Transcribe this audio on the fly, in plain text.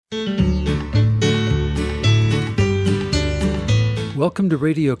Welcome to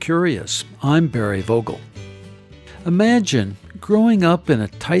Radio Curious. I'm Barry Vogel. Imagine growing up in a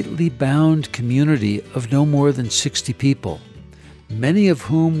tightly bound community of no more than 60 people, many of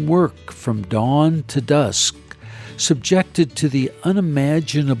whom work from dawn to dusk, subjected to the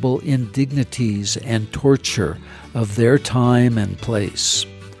unimaginable indignities and torture of their time and place.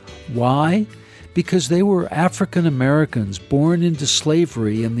 Why? Because they were African Americans born into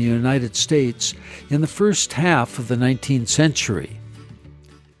slavery in the United States in the first half of the 19th century.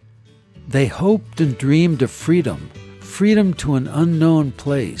 They hoped and dreamed of freedom to an unknown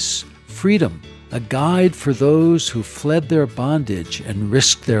place, freedom, a guide for those who fled their bondage and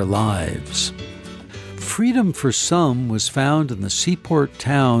risked their lives. Freedom for some was found in the seaport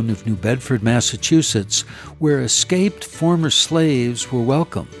town of New Bedford, Massachusetts, where escaped former slaves were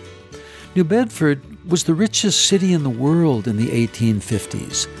welcome. New Bedford was the richest city in the world in the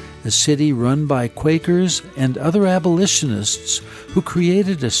 1850s, a city run by Quakers and other abolitionists who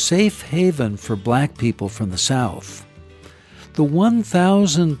created a safe haven for black people from the South. The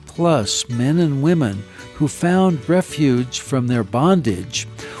 1,000-plus men and women who found refuge from their bondage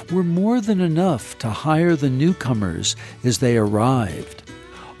were more than enough to hire the newcomers as they arrived.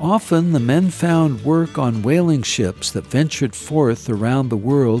 Often the men found work on whaling ships that ventured forth around the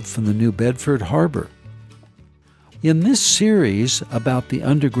world from the New Bedford harbor. In this series about the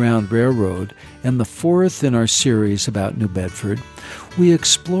Underground Railroad, and the fourth in our series about New Bedford, we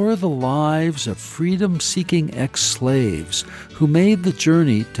explore the lives of freedom-seeking ex-slaves who made the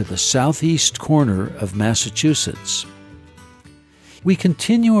journey to the southeast corner of Massachusetts. We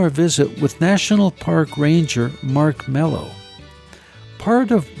continue our visit with National Park Ranger Mark Mello.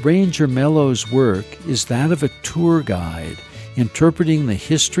 Part of Ranger Mello's work is that of a tour guide, interpreting the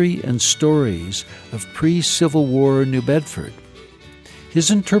history and stories of pre-Civil War New Bedford.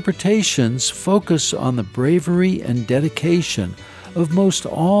 His interpretations focus on the bravery and dedication of most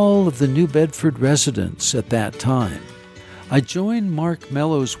all of the New Bedford residents at that time. I joined Mark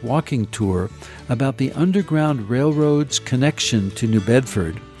Mello's walking tour about the Underground Railroad's connection to New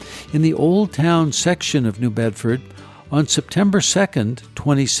Bedford in the Old Town section of New Bedford on September 2nd,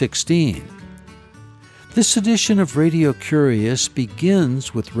 2016. This edition of Radio Curious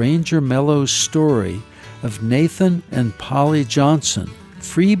begins with Ranger Mello's story of Nathan and Polly Johnson,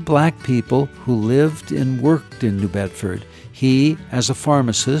 free black people who lived and worked in New Bedford, he as a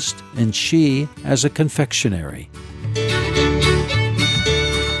pharmacist and she as a confectionery.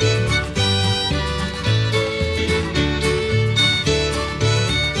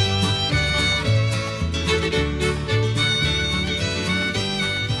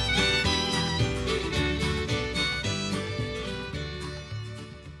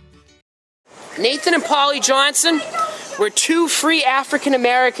 Nathan and Polly Johnson were two free African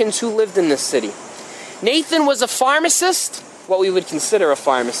Americans who lived in this city. Nathan was a pharmacist, what we would consider a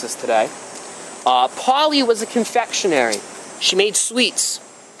pharmacist today. Polly was a confectionery. She made sweets.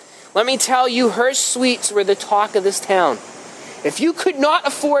 Let me tell you, her sweets were the talk of this town. If you could not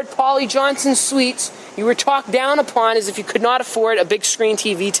afford Polly Johnson's sweets, you were talked down upon as if you could not afford a big screen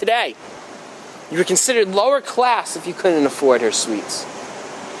TV today. You were considered lower class if you couldn't afford her sweets.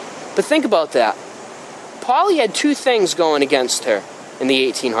 But think about that. Polly had two things going against her in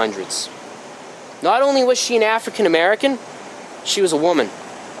the 1800s. Not only was she an African American, she was a woman.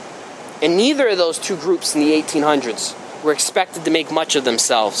 And neither of those two groups in the 1800s were expected to make much of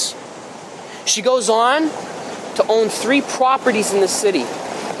themselves. She goes on to own 3 properties in the city.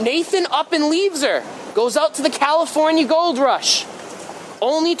 Nathan up and leaves her, goes out to the California gold rush,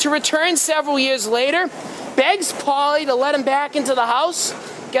 only to return several years later, begs Polly to let him back into the house.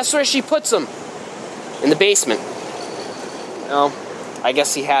 Guess where she puts him? In the basement. Well, I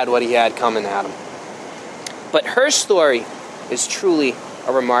guess he had what he had coming at him. But her story is truly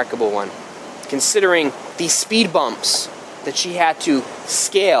a remarkable one, considering the speed bumps that she had to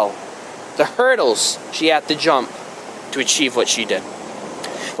scale, the hurdles she had to jump to achieve what she did.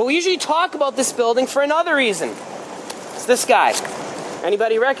 But we usually talk about this building for another reason. It's this guy.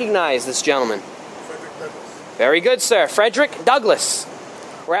 Anybody recognize this gentleman? Frederick Douglass. Very good, sir. Frederick Douglass.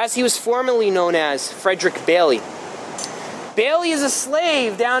 Whereas he was formerly known as Frederick Bailey. Bailey is a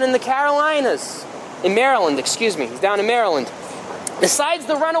slave down in the Carolinas. In Maryland, excuse me. He's down in Maryland. Decides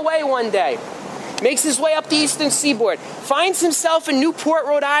to run away one day. Makes his way up the eastern seaboard. Finds himself in Newport,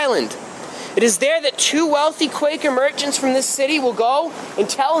 Rhode Island. It is there that 2 wealthy Quaker merchants from this city will go and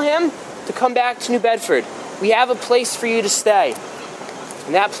tell him to come back to New Bedford. We have a place for you to stay.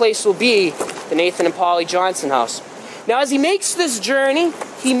 And that place will be the Nathan and Polly Johnson house. Now, as he makes this journey,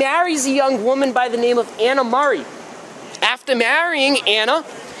 he marries a young woman by the name of Anna Murray. After marrying Anna,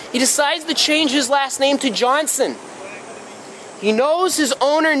 he decides to change his last name to Johnson. He knows his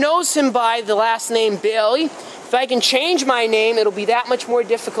owner knows him by the last name Bailey. If I can change my name, it'll be that much more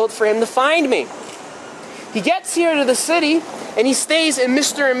difficult for him to find me. He gets here to the city, and he stays in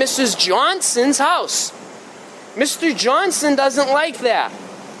Mr. and Mrs. Johnson's house. Mr. Johnson doesn't like that.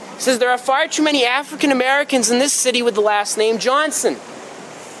 He says there are far too many African Americans in this city with the last name Johnson.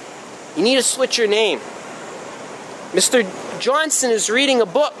 You need to switch your name. Mr. Johnson is reading a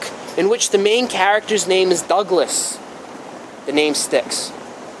book in which the main character's name is Douglas. The name sticks.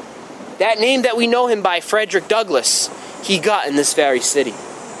 That name that we know him by, Frederick Douglass, he got in this very city.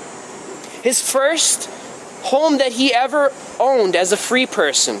 His first home that he ever owned as a free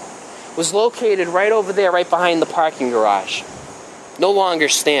person was located right over there, right behind the parking garage. No longer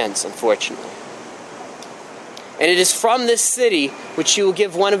stands, unfortunately. And it is from this city which he will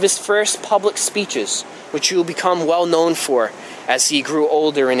give one of his first public speeches, which he will become well known for as he grew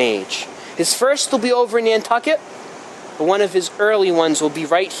older in age. His first will be over in Nantucket, but one of his early ones will be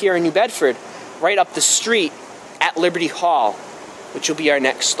right here in New Bedford, right up the street at Liberty Hall, which will be our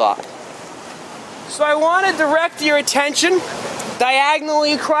next stop. So I want to direct your attention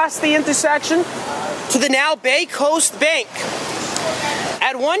diagonally across the intersection to the now Bay Coast Bank.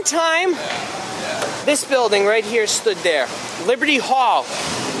 At one time, this building right here stood there, Liberty Hall,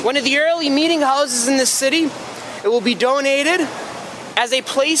 one of the early meeting houses in the city. It will be donated as a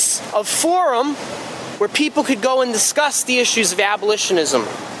place of forum where people could go and discuss the issues of abolitionism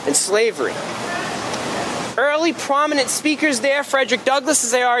and slavery. Early prominent speakers there, Frederick Douglass,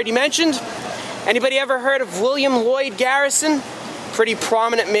 as I already mentioned. Anybody ever heard of William Lloyd Garrison? Pretty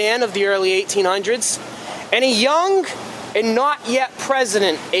prominent man of the early 1800s. And a young and not yet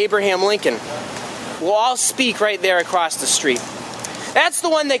president, Abraham Lincoln, will all speak right there across the street. That's the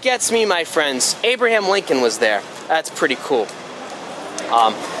one that gets me, my friends. Abraham Lincoln was there. That's pretty cool.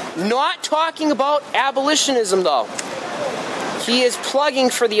 Not talking about abolitionism, though. He is plugging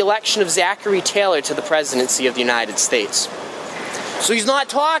for the election of Zachary Taylor to the presidency of the United States. So he's not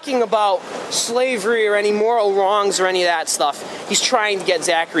talking about slavery or any moral wrongs or any of that stuff. He's trying to get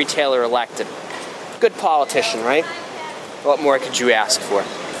Zachary Taylor elected. Good politician, right? What more could you ask for?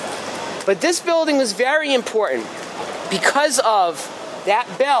 But this building was very important because of that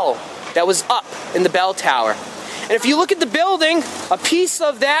bell that was up in the bell tower. And if you look at the building, a piece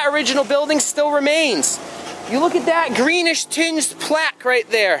of that original building still remains. You look at that greenish tinged plaque right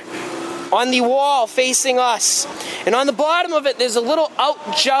there on the wall facing us. And on the bottom of it, there's a little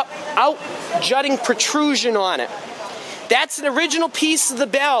out-jutting protrusion on it. That's an original piece of the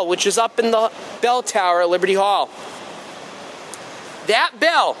bell, which is up in the bell tower at Liberty Hall. That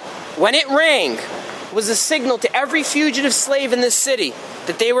bell, when it rang, was a signal to every fugitive slave in this city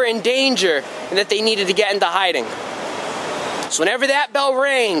that they were in danger and that they needed to get into hiding. So whenever that bell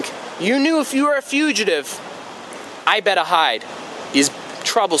rang, you knew if you were a fugitive, I better hide. These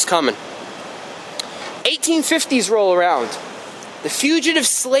trouble's coming. 1850s roll around. The fugitive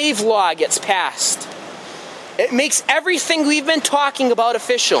slave law gets passed. It makes everything we've been talking about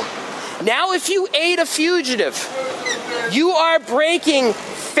official. Now if you aid a fugitive, you are breaking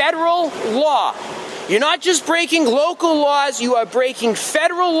federal law. You're not just breaking local laws, you are breaking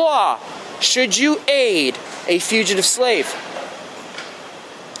federal law should you aid a fugitive slave.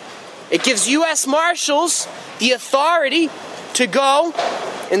 It gives U.S. Marshals the authority to go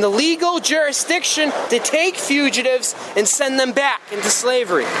in the legal jurisdiction to take fugitives and send them back into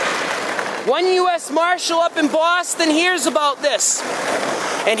slavery. One U.S. Marshal up in Boston hears about this,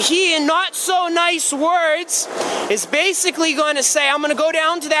 and he, in not so nice words, is basically going to say, I'm going to go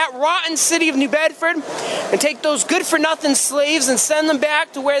down to that rotten city of New Bedford and take those good-for-nothing slaves and send them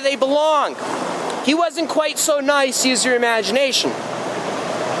back to where they belong. He wasn't quite so nice, use your imagination.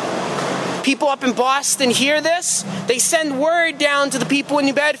 People up in Boston hear this, they send word down to the people in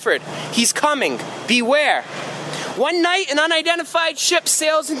New Bedford. He's coming, beware. One night, an unidentified ship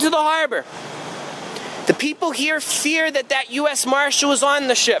sails into the harbor. The people here fear that U.S. Marshal is on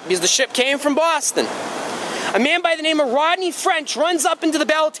the ship because the ship came from Boston. A man by the name of Rodney French runs up into the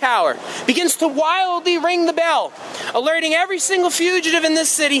bell tower, begins to wildly ring the bell, alerting every single fugitive in this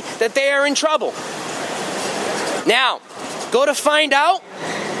city that they are in trouble. Now, go to find out,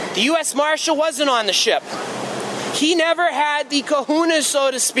 the U.S. Marshal wasn't on the ship. He never had the kahunas, so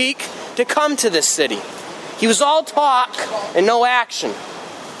to speak, to come to this city. He was all talk and no action.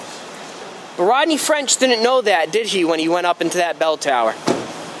 But Rodney French didn't know that, did he, when he went up into that bell tower?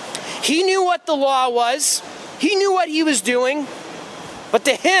 He knew what the law was. He knew what he was doing. But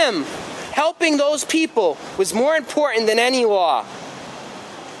to him, helping those people was more important than any law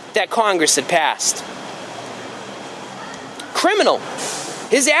that Congress had passed. Criminal.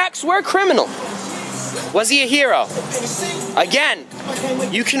 His acts were criminal. Was he a hero? Again,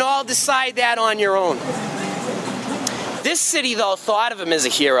 you can all decide that on your own. This city, though, thought of him as a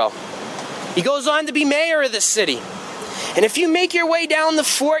hero. He goes on to be mayor of this city. And if you make your way down the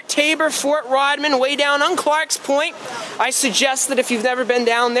Fort Taber, Fort Rodman, way down on Clark's Point, I suggest that if you've never been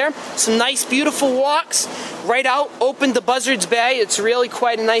down there, some nice, beautiful walks right out open to Buzzards Bay. It's really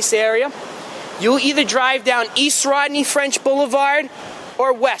quite a nice area. You'll either drive down East Rodney French Boulevard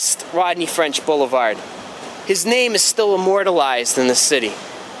or West Rodney French Boulevard. His name is still immortalized in the city.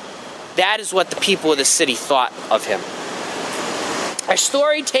 That is what the people of the city thought of him. Our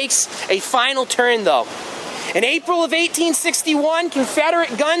story takes a final turn, though. In April of 1861,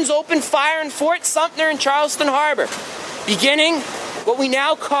 Confederate guns opened fire in Fort Sumter in Charleston Harbor, beginning what we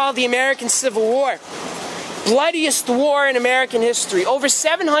now call the American Civil War. Bloodiest war in American history. Over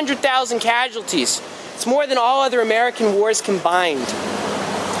 700,000 casualties. It's more than all other American wars combined.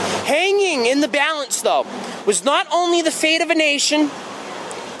 Hanging in the balance, though, was not only the fate of a nation,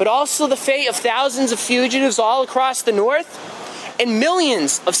 but also the fate of thousands of fugitives all across the North and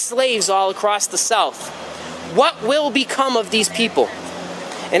millions of slaves all across the South. What will become of these people?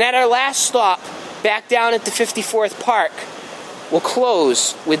 And at our last stop, back down at the 54th Park, we'll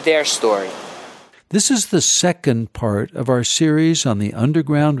close with their story. This is the second part of our series on the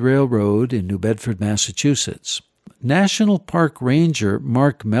Underground Railroad in New Bedford, Massachusetts. National Park Ranger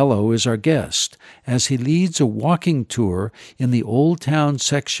Mark Mello is our guest as he leads a walking tour in the Old Town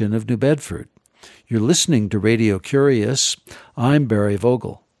section of New Bedford. You're listening to Radio Curious. I'm Barry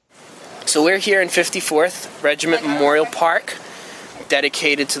Vogel. So we're here in 54th Regiment Memorial Park,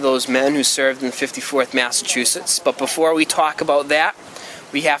 dedicated to those men who served in 54th Massachusetts. But before we talk about that,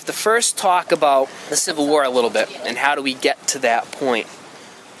 we have to first talk about the Civil War a little bit and how do we get to that point.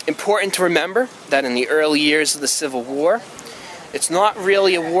 Important to remember that in the early years of the Civil War, it's not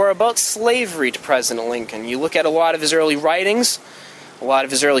really a war about slavery to President Lincoln. You look at a lot of his early writings, a lot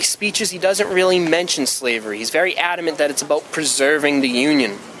of his early speeches, he doesn't really mention slavery. He's very adamant that it's about preserving the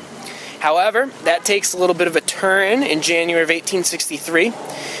Union. However, that takes a little bit of a turn in January of 1863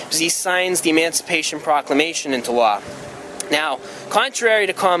 as he signs the Emancipation Proclamation into law. Now, contrary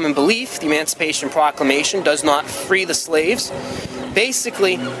to common belief, the Emancipation Proclamation does not free the slaves.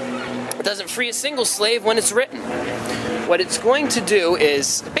 Basically, it doesn't free a single slave when it's written. What it's going to do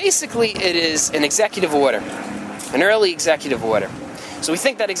is, basically, it is an executive order, an early executive order. So we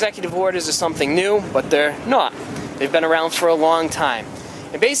think that executive orders are something new, but they're not. They've been around for a long time.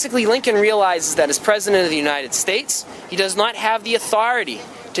 And basically, Lincoln realizes that as President of the United States, he does not have the authority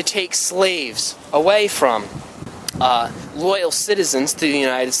to take slaves away from loyal citizens to the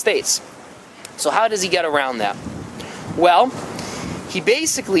United States. So how does he get around that? Well, he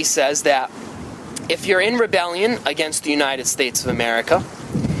basically says that if you're in rebellion against the United States of America,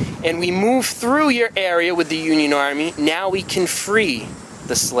 and we move through your area with the Union Army, now we can free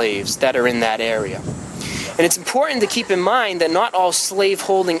the slaves that are in that area. And it's important to keep in mind that not all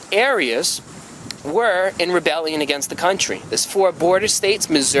slave-holding areas were in rebellion against the country. There's 4 border states,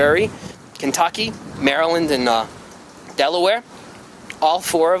 Missouri, Kentucky, Maryland, and Delaware. All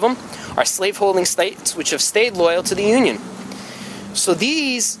 4 of them are slave-holding states which have stayed loyal to the Union. So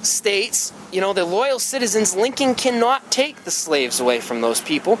these states, they're loyal citizens. Lincoln cannot take the slaves away from those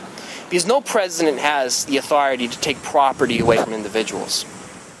people because no president has the authority to take property away from individuals.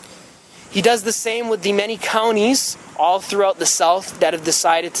 He does the same with the many counties all throughout the South that have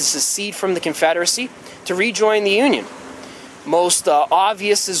decided to secede from the Confederacy to rejoin the Union. Most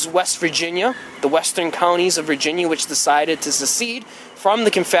obvious is West Virginia, the western counties of Virginia, which decided to secede from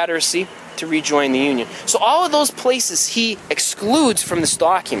the Confederacy to rejoin the Union. So all of those places he excludes from this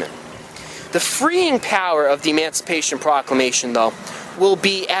document. The freeing power of the Emancipation Proclamation, though, will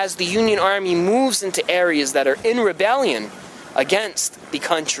be as the Union Army moves into areas that are in rebellion against the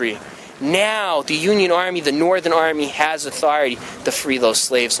country. Now, the Union Army, the Northern Army, has authority to free those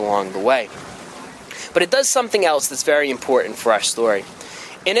slaves along the way. But it does something else that's very important for our story.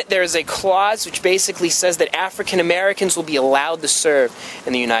 In it, there is a clause which basically says that African Americans will be allowed to serve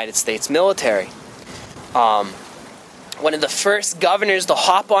in the United States military. One of the first governors to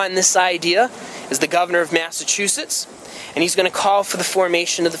hop on this idea is the governor of Massachusetts, and he's going to call for the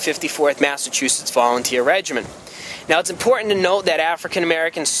formation of the 54th Massachusetts Volunteer Regiment. Now, it's important to note that African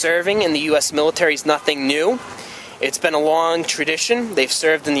Americans serving in the U.S. military is nothing new. It's been a long tradition. They've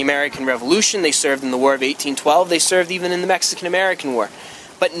served in the American Revolution, they served in the War of 1812, they served even in the Mexican-American War,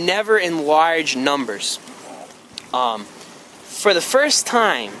 but never in large numbers. For the first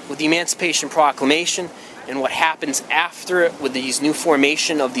time with the Emancipation Proclamation and what happens after it with these new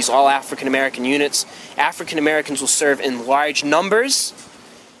formation of these all African American units, African Americans will serve in large numbers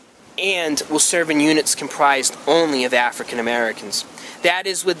and will serve in units comprised only of African Americans. That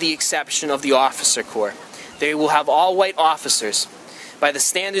is with the exception of the officer corps. They will have all white officers. By the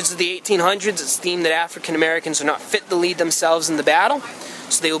standards of the 1800s, it's deemed that African Americans are not fit to lead themselves in the battle,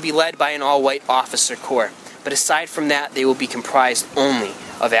 so they will be led by an all-white officer corps. But aside from that, they will be comprised only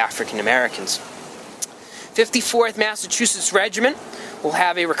of African Americans. 54th Massachusetts Regiment will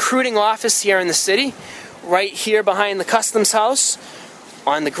have a recruiting office here in the city. Right here behind the Customs House,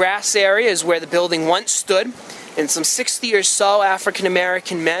 on the grass area, is where the building once stood. And some 60 or so African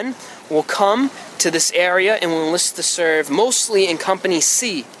American men will come to this area and will enlist to serve mostly in Company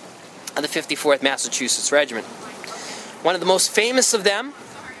C of the 54th Massachusetts Regiment. One of the most famous of them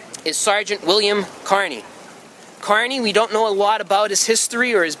is Sergeant William Kearney. Kearney, we don't know a lot about his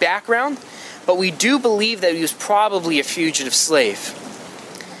history or his background, but we do believe that he was probably a fugitive slave.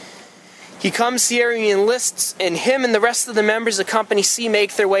 He comes here, he enlists, and him and the rest of the members of Company C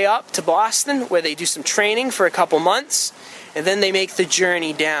make their way up to Boston, where they do some training for a couple months, and then they make the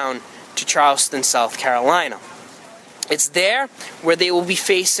journey down to Charleston, South Carolina. It's there where they will be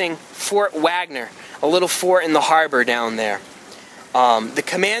facing Fort Wagner, a little fort in the harbor down there. The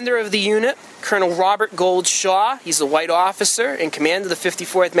commander of the unit, Colonel Robert Gold Shaw, he's a white officer in command of the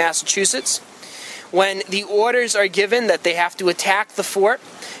 54th Massachusetts. When the orders are given that they have to attack the fort,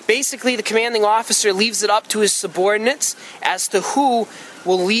 basically the commanding officer leaves it up to his subordinates as to who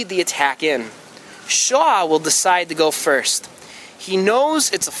will lead the attack in. Shaw will decide to go first. He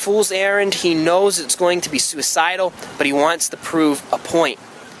knows it's a fool's errand, he knows it's going to be suicidal, but he wants to prove a point.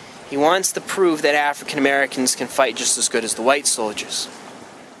 He wants to prove that African Americans can fight just as good as the white soldiers.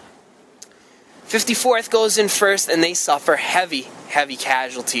 54th goes in first, and they suffer heavy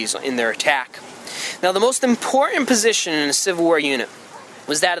casualties in their attack. Now, the most important position in a Civil War unit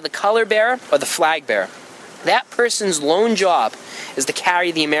was that of the color bearer or the flag bearer. That person's lone job is to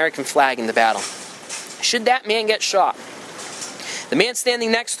carry the American flag in the battle. Should that man get shot, the man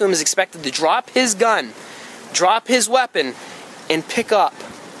standing next to him is expected to drop his gun, drop his weapon, and pick up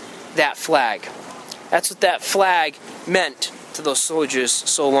that flag. That's what that flag meant to those soldiers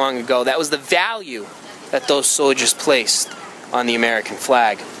so long ago. That was the value that those soldiers placed on the American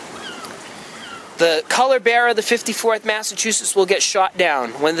flag. The color bearer of the 54th Massachusetts will get shot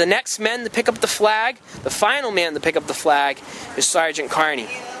down. When the next men to pick up the flag, the final man to pick up the flag, is Sergeant Kearney.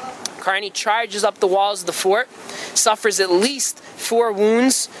 Kearney charges up the walls of the fort, suffers at least 4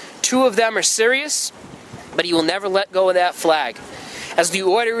 wounds. 2 of them are serious, but he will never let go of that flag. As the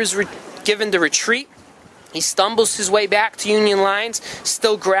order is given to retreat, he stumbles his way back to Union lines,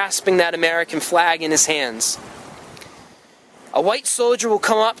 still grasping that American flag in his hands. A white soldier will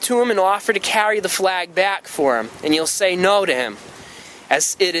come up to him and offer to carry the flag back for him, and he'll say no to him.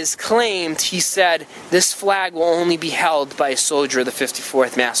 As it is claimed, he said, this flag will only be held by a soldier of the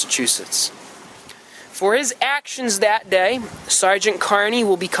 54th Massachusetts. For his actions that day, Sergeant Kearney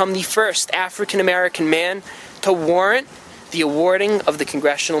will become the first African American man to warrant the awarding of the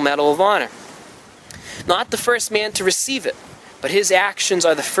Congressional Medal of Honor. Not the first man to receive it, but his actions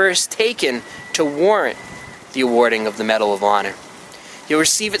are the first taken to warrant the awarding of the Medal of Honor. You'll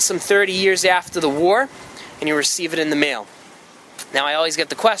receive it some 30 years after the war, and you'll receive it in the mail. Now, I always get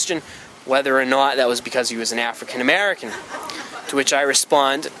the question whether or not that was because he was an African American, to which I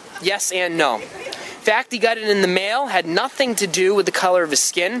respond, yes and no. The fact he got it in the mail had nothing to do with the color of his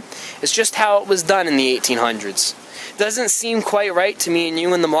skin. It's just how it was done in the 1800s. Doesn't seem quite right to me and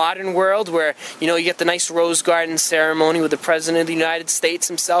you in the modern world where, you get the nice rose garden ceremony with the President of the United States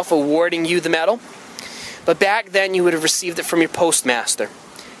himself awarding you the medal. But back then you would have received it from your postmaster.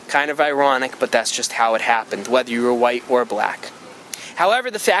 Kind of ironic, but that's just how it happened, whether you were white or black.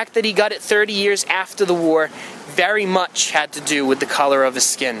 However, the fact that he got it 30 years after the war very much had to do with the color of his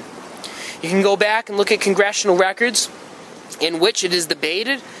skin. You can go back and look at congressional records in which it is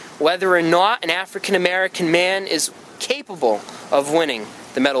debated whether or not an African American man is capable of winning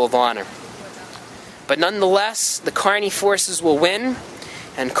the Medal of Honor. But nonetheless, the Kearney forces will win,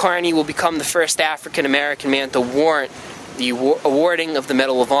 and Kearney will become the first African American man to warrant the awarding of the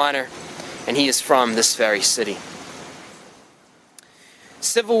Medal of Honor, and he is from this very city.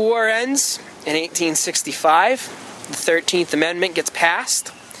 Civil War ends in 1865. The 13th Amendment gets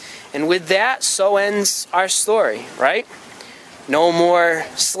passed, and with that, so ends our story, right? No more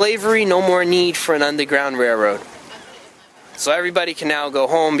slavery, no more need for an underground railroad. So everybody can now go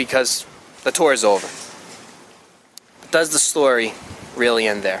home because the tour's over. Does the story really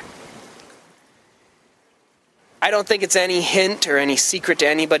end there? I don't think it's any hint or any secret to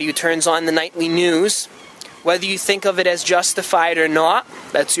anybody who turns on the nightly news. Whether you think of it as justified or not,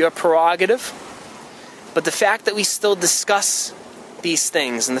 that's your prerogative. But the fact that we still discuss these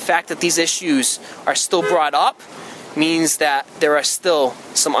things, and the fact that these issues are still brought up means that there are still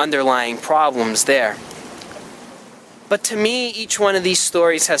some underlying problems there. But to me, each one of these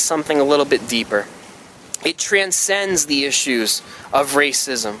stories has something a little bit deeper. It transcends the issues of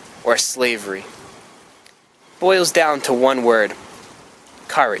racism or slavery. Boils down to one word: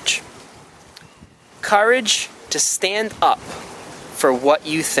 courage. Courage to stand up for what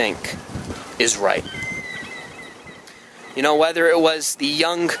you think is right. You know, whether it was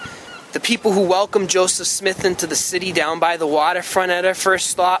the people who welcomed Joseph Smith into the city down by the waterfront at our first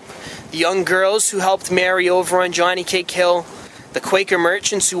stop, the young girls who helped Mary over on Johnny Cake Hill, the Quaker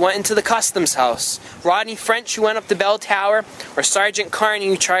merchants who went into the customs house, Rodney French who went up the bell tower, or Sergeant Carney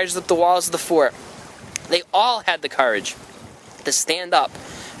who charged up the walls of the fort. They all had the courage to stand up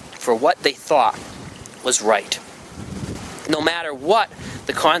for what they thought was right, no matter what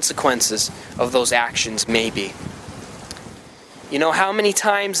the consequences of those actions may be. You know, how many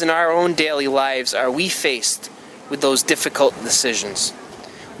times in our own daily lives are we faced with those difficult decisions,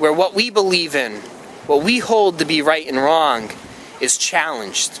 where what we believe in, what we hold to be right and wrong, is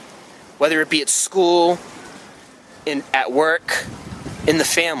challenged, whether it be at school, at work, in the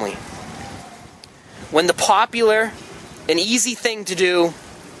family. When the popular and easy thing to do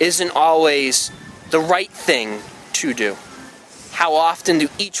isn't always the right thing to do. How often do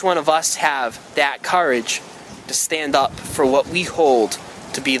each one of us have that courage to stand up for what we hold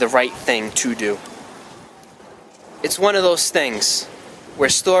to be the right thing to do? It's one of those things where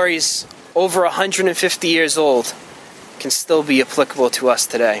stories over 150 years old can still be applicable to us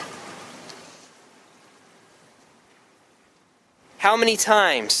today. How many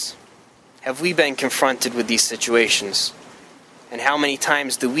times have we been confronted with these situations? And how many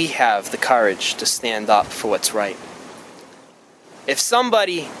times do we have the courage to stand up for what's right? If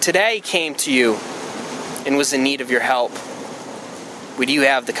somebody today came to you and was in need of your help, would you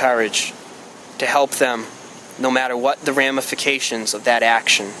have the courage to help them no matter what the ramifications of that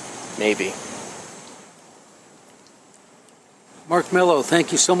action may be? Mark Mello,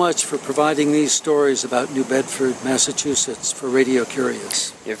 thank you so much for providing these stories about New Bedford, Massachusetts for Radio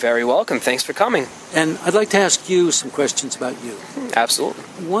Curious. You're very welcome. Thanks for coming. And I'd like to ask you some questions about you. Absolutely.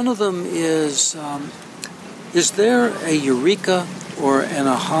 One of them is there a eureka or an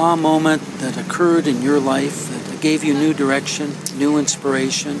aha moment that occurred in your life that gave you new direction, new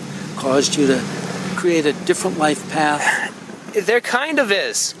inspiration, caused you to create a different life path? There kind of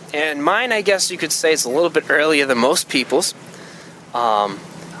is. And mine, I guess you could say, is a little bit earlier than most people's.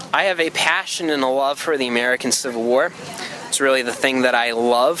 I have a passion and a love for the American Civil War. It's really the thing that I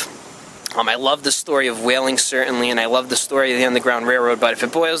love. I love the story of whaling, certainly, and I love the story of the Underground Railroad, but if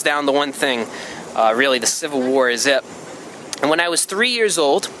it boils down to one thing, really the Civil War is it. And when I was 3 years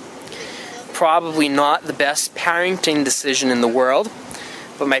old, probably not the best parenting decision in the world,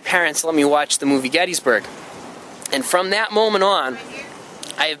 but my parents let me watch the movie Gettysburg. And from that moment on,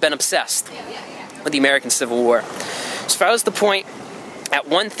 I have been obsessed with the American Civil War. As far as the point, at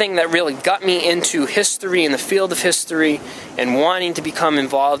one thing that really got me into history and the field of history and wanting to become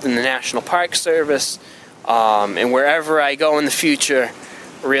involved in the National Park Service, and wherever I go in the future,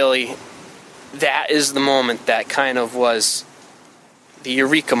 really, that is the moment that kind of was the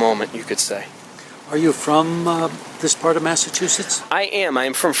eureka moment, you could say. Are you from this part of Massachusetts? I am.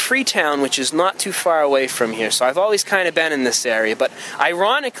 I'm from Freetown, which is not too far away from here, so I've always kind of been in this area. But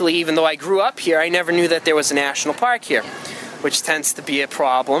ironically, even though I grew up here, I never knew that there was a national park here, which tends to be a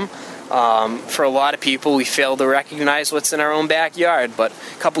problem. For a lot of people, we fail to recognize what's in our own backyard. But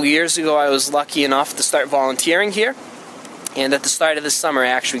a couple of years ago, I was lucky enough to start volunteering here, and at the start of this summer, I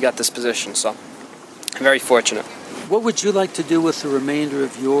actually got this position, so I'm very fortunate. What would you like to do with the remainder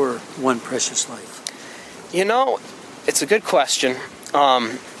of your one precious life? You know, it's a good question.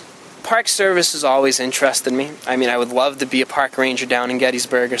 Park service has always interested me. I mean, I would love to be a park ranger down in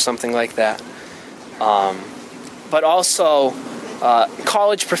Gettysburg or something like that. But also,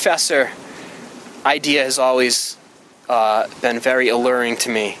 college professor idea has always been very alluring to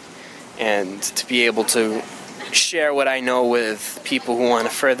me. And to be able to share what I know with people who want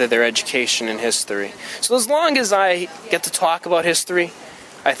to further their education in history. So as long as I get to talk about history,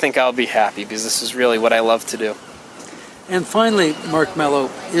 I think I'll be happy, because this is really what I love to do. And finally, Mark Mello,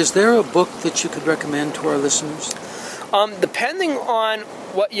 is there a book that you could recommend to our listeners? Depending on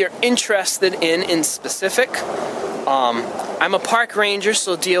what you're interested in specific, I'm a park ranger,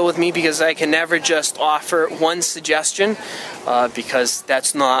 so deal with me, because I can never just offer one suggestion, because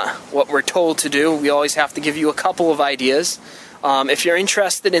that's not what we're told to do. We always have to give you a couple of ideas. If you're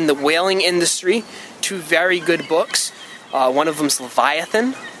interested in the whaling industry, two very good books. One of them's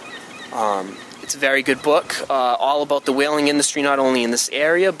Leviathan. It's a very good book, all about the whaling industry, not only in this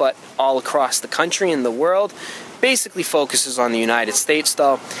area, but all across the country and the world. Basically focuses on the United States,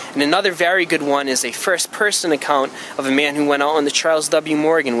 though. And another very good one is a first-person account of a man who went out on the Charles W.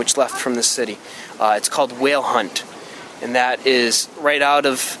 Morgan, which left from the city. It's called Whale Hunt, and that is right out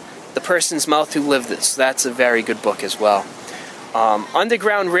of the person's mouth who lived it. So that's a very good book as well.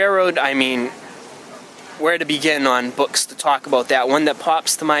 Underground Railroad, I mean, where to begin on books to talk about that? One that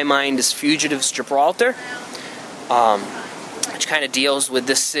pops to my mind is Fugitives Gibraltar, which kind of deals with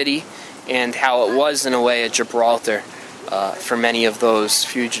this city and how it was, in a way, a Gibraltar for many of those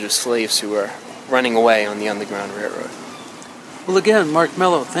fugitive slaves who were running away on the Underground Railroad. Well, again, Mark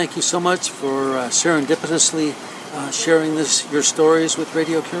Mello, thank you so much for serendipitously sharing your stories with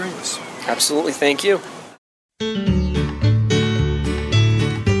Radio Curious. Absolutely, thank you.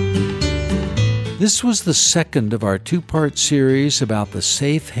 This was the second of our two-part series about the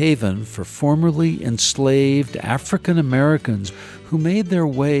safe haven for formerly enslaved African Americans who made their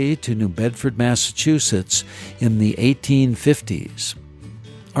way to New Bedford, Massachusetts in the 1850s.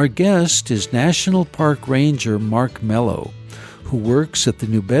 Our guest is National Park Ranger Mark Mello, who works at the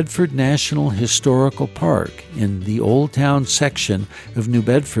New Bedford National Historical Park in the Old Town section of New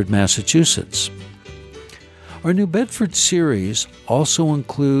Bedford, Massachusetts. Our New Bedford series also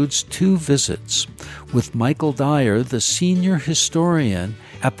includes 2 visits with Michael Dyer, the senior historian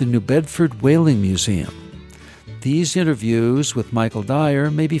at the New Bedford Whaling Museum. These interviews with Michael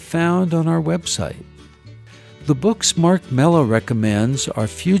Dyer may be found on our website. The books Mark Mello recommends are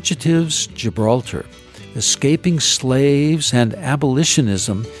Fugitives Gibraltar, Escaping Slaves and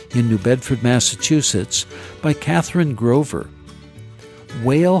Abolitionism in New Bedford, Massachusetts by Catherine Grover,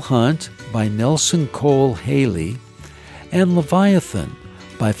 Whale Hunt by Nelson Cole Haley, and Leviathan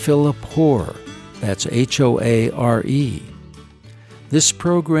by Philip Hoare, that's Hoare. This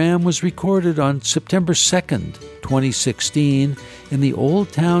program was recorded on September 2nd, 2016, in the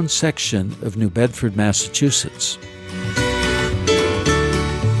Old Town section of New Bedford, Massachusetts.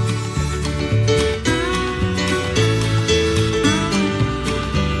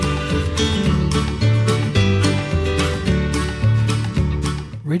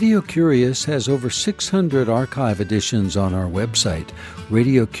 Radio Curious has over 600 archive editions on our website,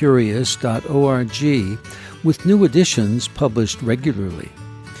 radiocurious.org, with new editions published regularly.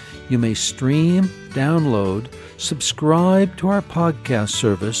 You may stream, download, subscribe to our podcast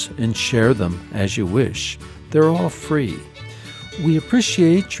service, and share them as you wish. They're all free. We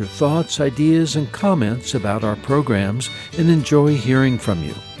appreciate your thoughts, ideas, and comments about our programs and enjoy hearing from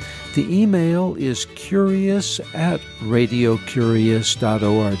you. The email is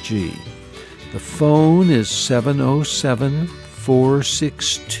curious@radiocurious.org. The phone is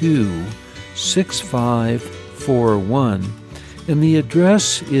 707-462-6541, and the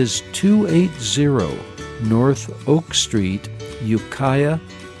address is 280 North Oak Street, Ukiah,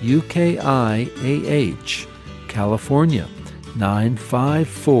 UKIAH, California,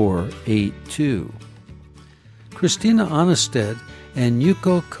 95482. Christina Onnested and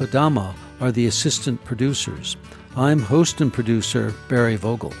Yuko Kodama are the assistant producers. I'm host and producer Barry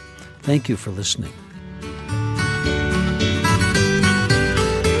Vogel. Thank you for listening.